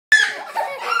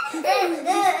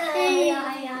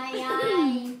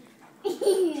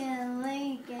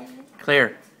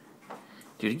Claire,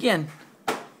 do it again.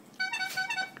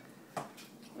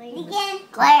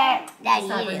 Claire, Daddy,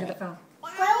 Stop you bringing do the it. phone.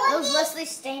 Those Leslie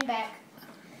Steinbeck.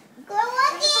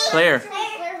 Claire,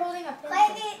 Claire holding a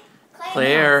pencil.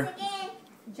 Claire,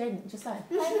 Jaden, just say.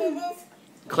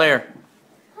 Claire,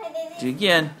 do it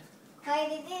again.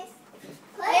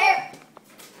 Claire.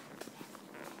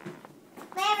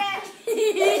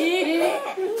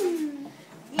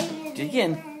 Do it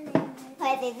again.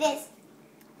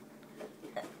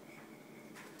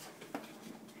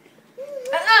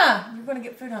 You're going to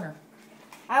get food on her.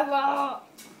 I will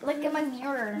look at my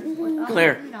mirror. With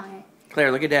Claire. food on it.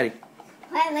 Claire, look at Daddy.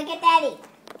 Look at Daddy.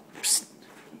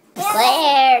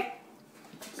 Claire.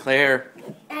 Claire,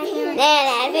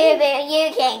 Nana,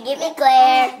 you can't give me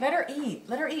Claire. Let her eat.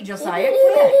 Let her eat, Josiah.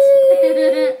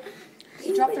 Quit.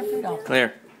 She dropped her food off.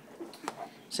 Claire.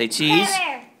 Say cheese.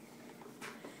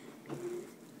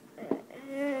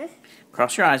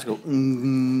 Cross your eyes. Go.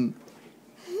 Mm-hmm.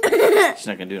 She's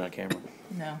not gonna do it on camera.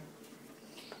 No.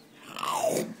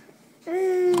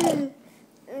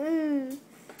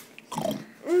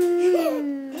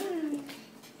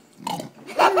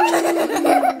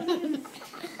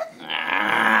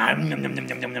 Ah, nom, nom, nom,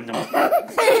 nom, nom, nom, nom.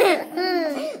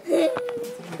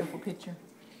 It's a beautiful picture.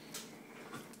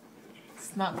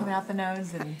 Snot coming out the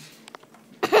nose and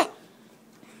Can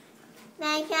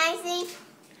I see?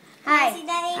 Hi. Can I see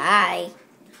Daddy? Hi.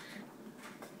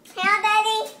 Hello,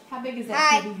 Daddy. how big is that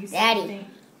Hi, TV you Daddy. think?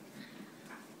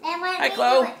 Then let Hi, me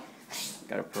Chloe. do it.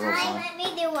 Got her pearls Hi, on. let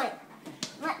me do it.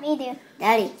 Let me do.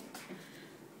 Daddy.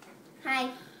 Hi.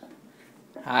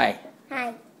 Hi.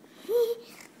 Hi.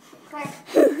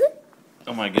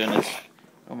 Oh my goodness.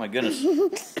 Oh my goodness.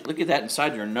 Look at that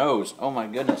inside your nose. Oh my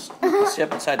goodness.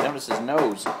 Step inside Jonas's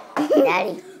nose.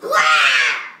 Daddy.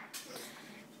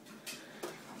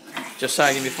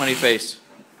 Josiah, give me a funny face.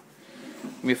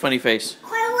 Give me a funny face.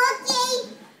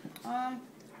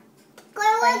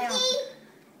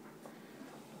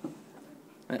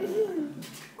 Right now.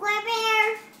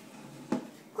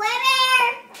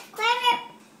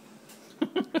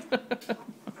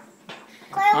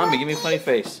 Mommy, give me a funny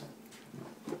face.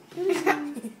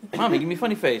 Mommy, give me a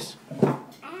funny face.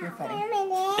 You're funny.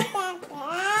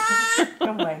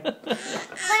 Go away.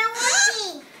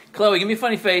 Chloe, give me a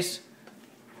funny face.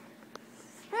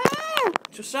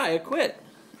 Josiah, quit.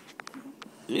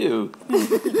 Ew.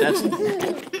 That's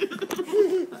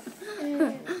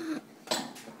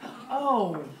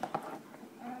Oh.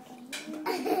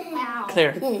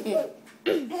 Claire. Careful.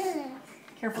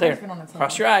 Claire, there's one on the table.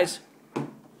 cross your eyes.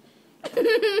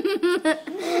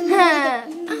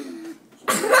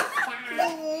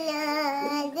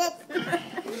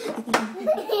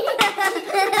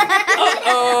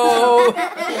 Uh-oh.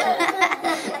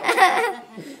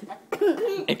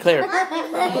 Hey, Claire.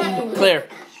 Claire.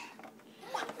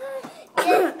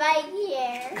 Just right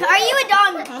here. Are you a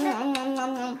dog?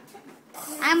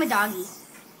 I'm a doggy.